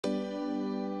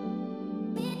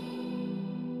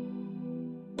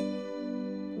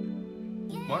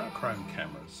Monochrome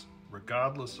cameras,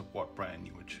 regardless of what brand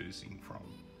you are choosing from,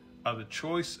 are the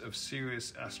choice of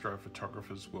serious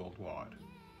astrophotographers worldwide.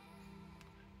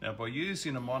 Now, by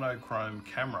using a monochrome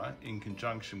camera in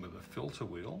conjunction with a filter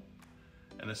wheel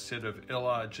and a set of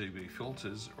LRGB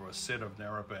filters or a set of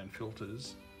narrowband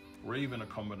filters, or even a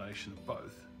combination of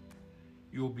both,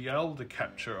 you will be able to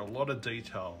capture a lot of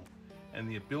detail, and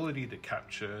the ability to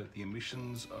capture the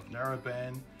emissions of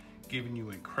narrowband, giving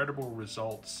you incredible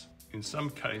results, in some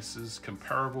cases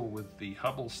comparable with the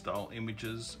Hubble style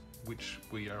images which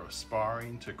we are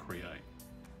aspiring to create.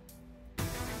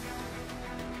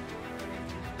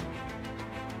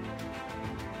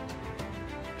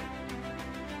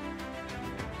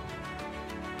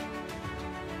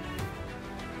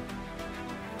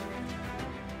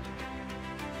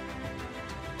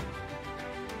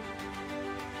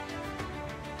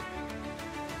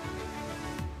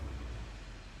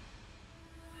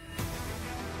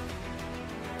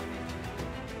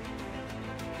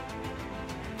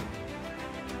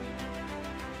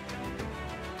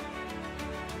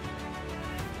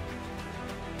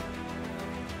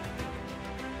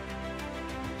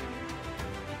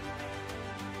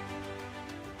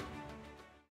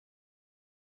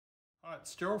 Hi,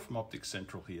 it's Gerald from Optics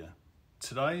Central here.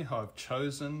 Today I've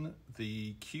chosen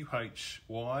the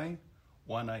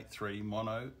QHY183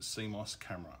 Mono CMOS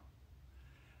camera.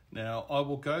 Now I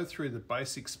will go through the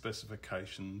basic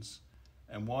specifications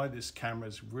and why this camera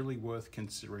is really worth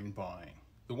considering buying.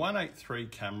 The 183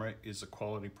 camera is a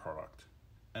quality product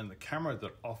and the camera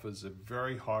that offers a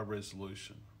very high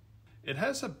resolution. It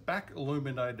has a back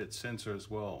illuminated sensor as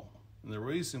well. And the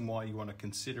reason why you want to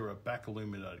consider a back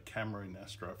illuminated camera in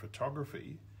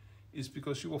astrophotography is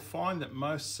because you will find that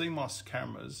most CMOS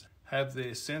cameras have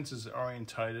their sensors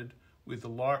orientated with the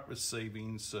light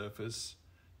receiving surface,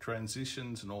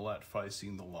 transitions and all that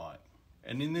facing the light.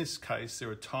 And in this case,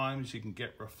 there are times you can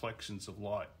get reflections of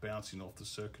light bouncing off the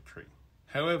circuitry.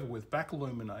 However, with back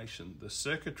illumination, the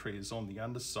circuitry is on the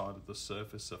underside of the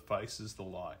surface that faces the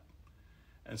light.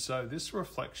 And so this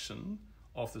reflection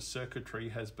of the circuitry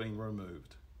has been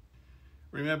removed.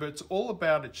 Remember, it's all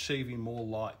about achieving more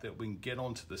light that we can get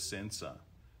onto the sensor,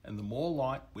 and the more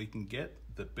light we can get,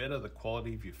 the better the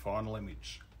quality of your final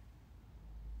image.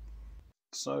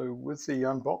 So with the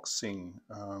unboxing,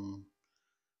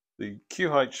 the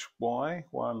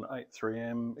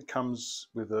QHY183M, it comes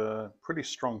with a pretty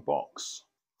strong box.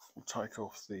 We'll take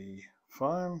off the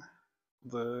foam.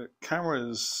 The camera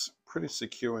is pretty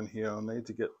secure in here. I'll need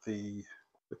to get the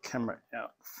camera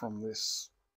out from this.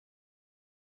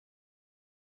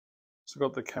 So I've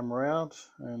got the camera out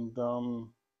and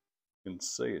you can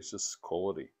see it's just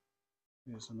quality.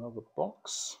 Here's another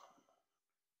box.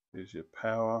 Here's your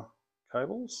power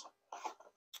cables.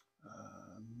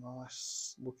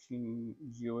 Nice looking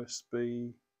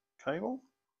USB cable.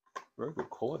 Very good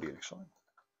quality actually.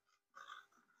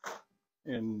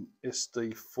 And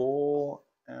SD4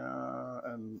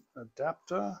 an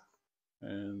adapter.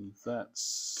 And that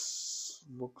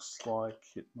looks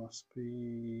like it must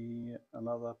be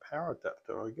another power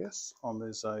adapter, I guess.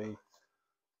 There's a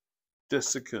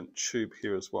desiccant tube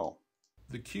here as well.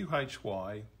 The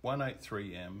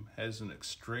QHY183M has an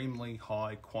extremely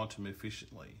high quantum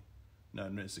efficiency,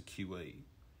 known as a QE.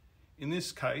 In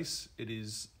this case, it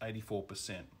is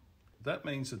 84%. That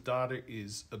means the data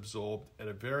is absorbed at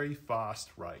a very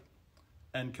fast rate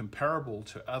and comparable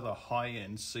to other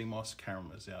high-end CMOS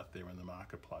cameras out there in the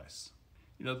marketplace.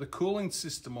 You know, the cooling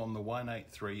system on the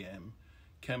 183M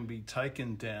can be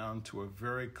taken down to a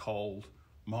very cold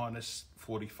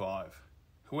 -45.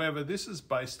 However, this is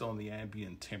based on the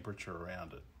ambient temperature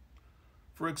around it.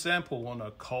 For example, on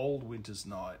a cold winter's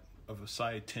night of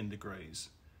say 10 degrees,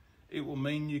 it will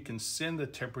mean you can send the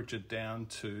temperature down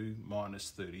to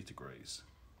 -30 degrees.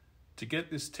 To get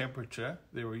this temperature,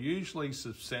 there are usually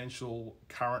substantial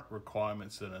current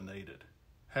requirements that are needed.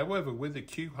 However, with the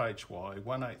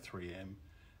QHY183M,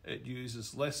 it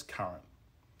uses less current,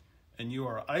 and you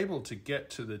are able to get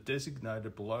to the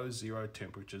designated below zero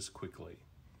temperatures quickly,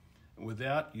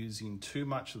 without using too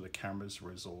much of the camera's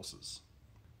resources.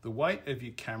 The weight of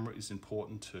your camera is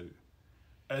important too,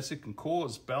 as it can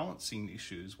cause balancing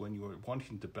issues when you are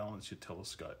wanting to balance your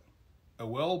telescope. A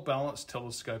well-balanced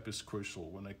telescope is crucial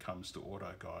when it comes to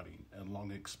auto-guiding and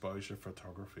long exposure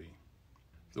photography.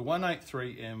 The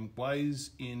 183M weighs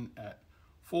in at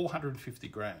 450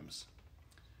 grams,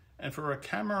 and for a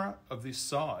camera of this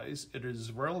size, it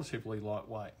is relatively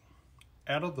lightweight.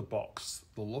 Out of the box,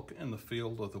 the look and the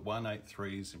feel of the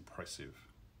 183 is impressive.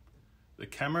 The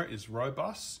camera is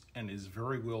robust and is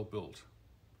very well built.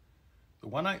 The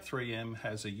 183M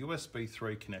has a USB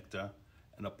 3 connector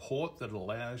and a port that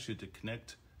allows you to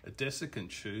connect a desiccant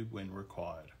tube when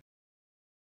required.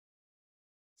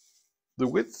 The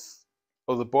width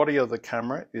of the body of the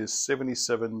camera is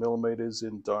 77 millimeters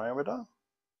in diameter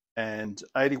and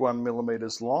 81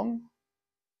 millimeters long,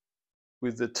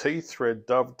 with the T-thread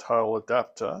dovetail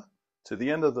adapter to the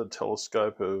end of the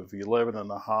telescope of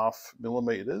 11.5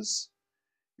 millimeters.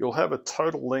 You'll have a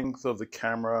total length of the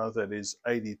camera that is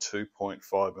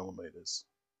 82.5 millimeters.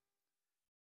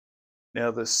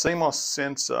 Now the CMOS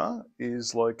sensor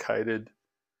is located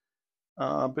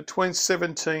between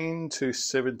 17 to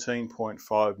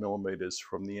 17.5 millimeters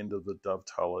from the end of the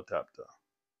dovetail adapter.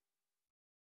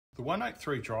 The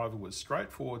 183 driver was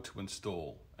straightforward to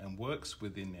install and works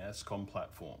within the ASCOM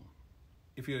platform.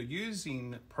 If you're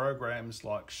using programs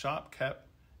like SharpCap,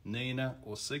 Nina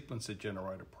or Sequencer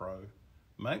Generator Pro,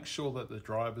 make sure that the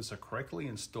drivers are correctly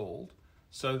installed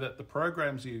so that the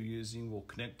programs you're using will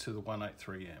connect to the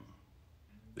 183M.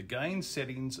 The gain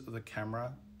settings of the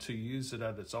camera to use it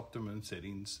at its optimum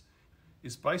settings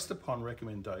is based upon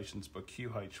recommendations by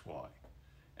QHY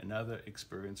and other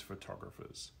experienced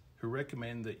photographers who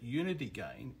recommend that unity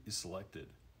gain is selected.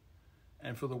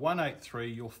 And for the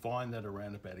 183, you'll find that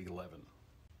around about 11.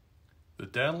 The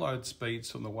download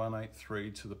speeds from the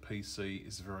 183 to the PC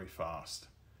is very fast,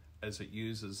 as it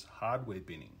uses hardware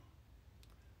binning.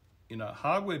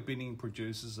 Hardware binning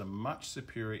produces a much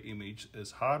superior image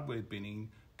as hardware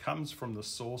binning comes from the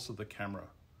source of the camera,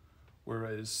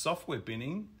 whereas software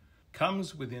binning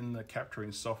comes within the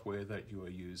capturing software that you are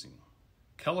using.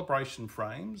 Calibration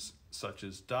frames, such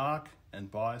as dark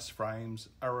and bias frames,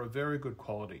 are of very good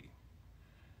quality.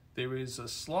 There is a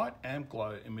slight amp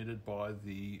glow emitted by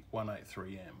the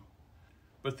 183M,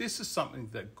 but this is something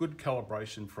that good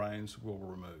calibration frames will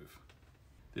remove.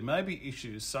 There may be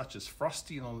issues such as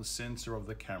frosting on the sensor of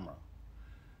the camera,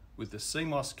 with the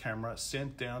CMOS camera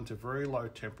sent down to very low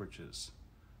temperatures,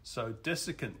 so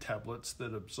desiccant tablets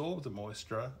that absorb the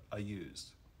moisture are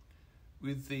used.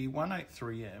 With the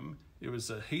 183M, there is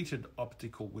a heated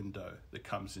optical window that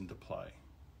comes into play.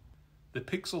 The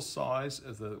pixel size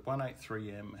of the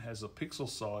 183M has a pixel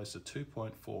size of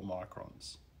 2.4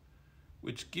 microns,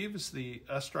 which gives the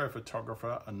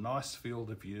astrophotographer a nice field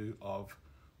of view of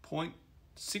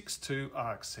 0.62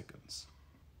 arc seconds.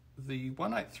 The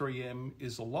 183M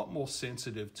is a lot more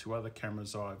sensitive to other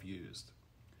cameras I've used.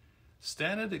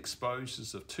 Standard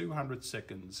exposures of 200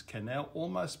 seconds can now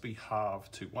almost be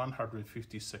halved to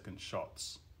 150 second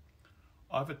shots.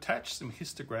 I've attached some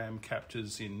histogram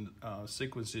captures in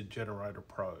Sequencer Generator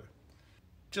Pro.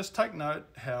 Just take note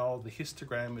how the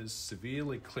histogram is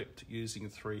severely clipped using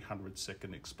 300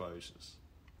 second exposures.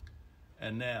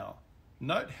 And now,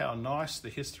 note how nice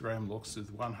the histogram looks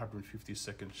with 150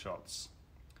 second shots.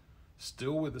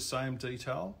 Still with the same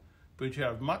detail, but you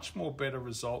have much more better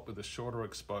result with a shorter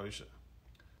exposure.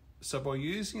 So by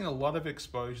using a lot of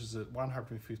exposures at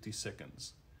 150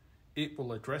 seconds, it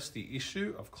will address the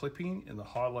issue of clipping in the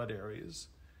highlight areas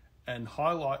and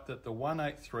highlight that the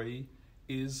 183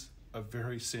 is a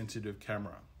very sensitive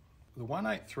camera. The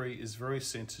 183 is very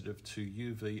sensitive to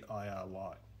UV IR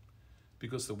light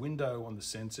because the window on the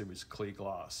sensor is clear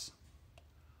glass.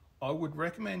 I would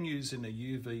recommend using a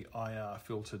UV IR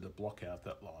filter to block out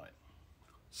that light.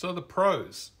 So the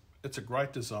pros, it's a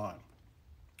great design.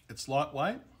 It's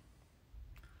lightweight.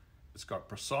 It's got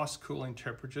precise cooling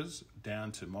temperatures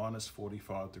down to minus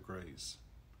 45 degrees.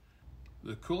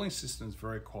 The cooling system is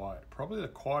very quiet, probably the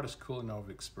quietest cooling I've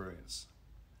experienced.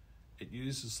 It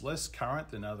uses less current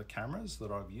than other cameras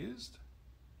that I've used.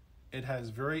 It has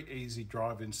very easy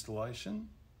drive installation.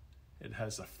 It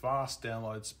has a fast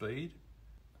download speed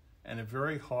and a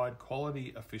very high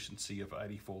quality efficiency of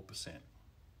 84%.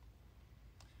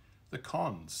 The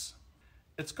cons.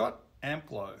 It's got amp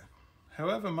glow.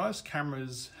 However, most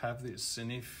cameras have this,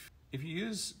 and if you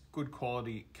use good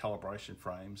quality calibration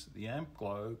frames, the amp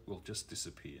glow will just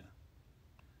disappear.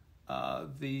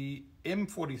 The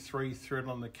M43 thread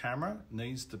on the camera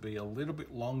needs to be a little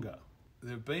bit longer.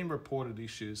 There have been reported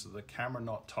issues of the camera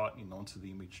not tightening onto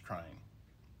the image train.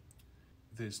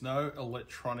 There's no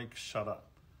electronic shutter,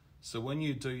 so when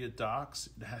you do your darks,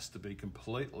 it has to be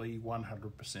completely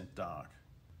 100% dark.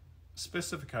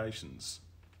 Specifications.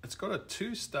 It's got a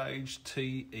 2-stage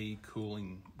TE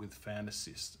cooling with fan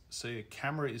assist, so your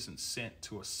camera isn't sent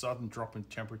to a sudden drop in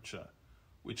temperature,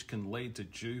 which can lead to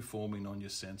dew forming on your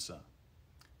sensor.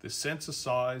 The sensor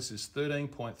size is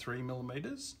 13.3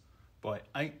 millimeters by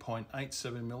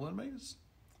 8.87 millimeters.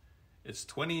 It's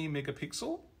 20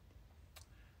 megapixel.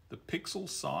 The pixel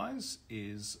size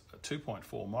is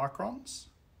 2.4 microns.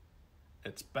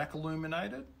 It's back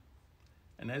illuminated.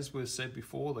 And as we've said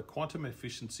before, the quantum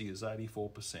efficiency is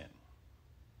 84%.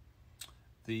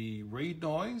 The read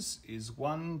noise is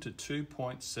 1 to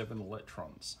 2.7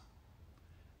 electrons.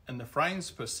 And the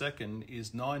frames per second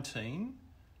is 19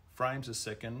 frames a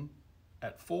second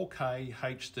at 4K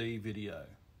HD video.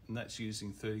 And that's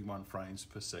using 31 frames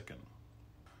per second.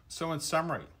 So in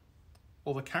summary,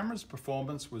 well, the camera's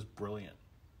performance was brilliant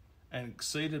and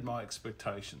exceeded my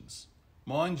expectations.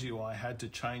 Mind you, I had to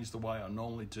change the way I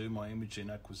normally do my imaging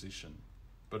acquisition.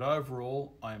 But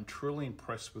overall, I am truly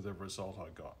impressed with the result I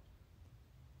got.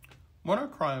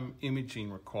 Monochrome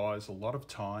imaging requires a lot of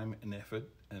time and effort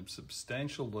and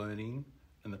substantial learning,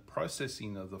 and the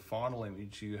processing of the final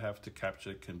image you have to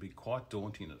capture can be quite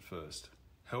daunting at first.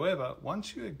 However,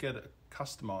 once you get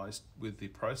customized with the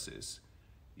process,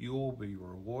 you will be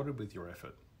rewarded with your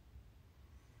effort.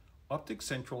 Optic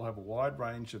Central have a wide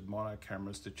range of mono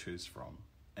cameras to choose from,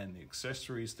 and the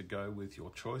accessories to go with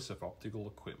your choice of optical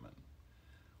equipment.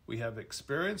 We have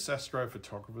experienced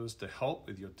astrophotographers to help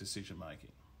with your decision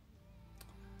making.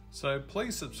 So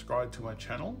please subscribe to my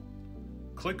channel,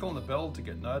 click on the bell to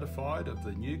get notified of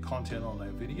the new content on our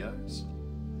videos,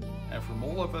 and from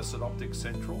all of us at Optic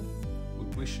Central, we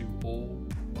wish you all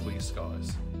clear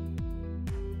skies.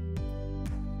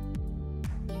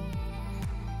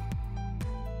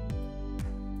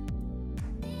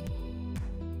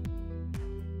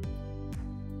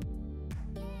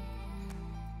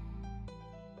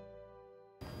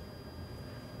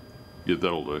 Yeah,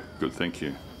 that'll do. Good, thank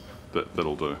you.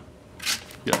 That'll do.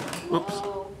 Yeah,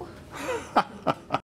 whoops.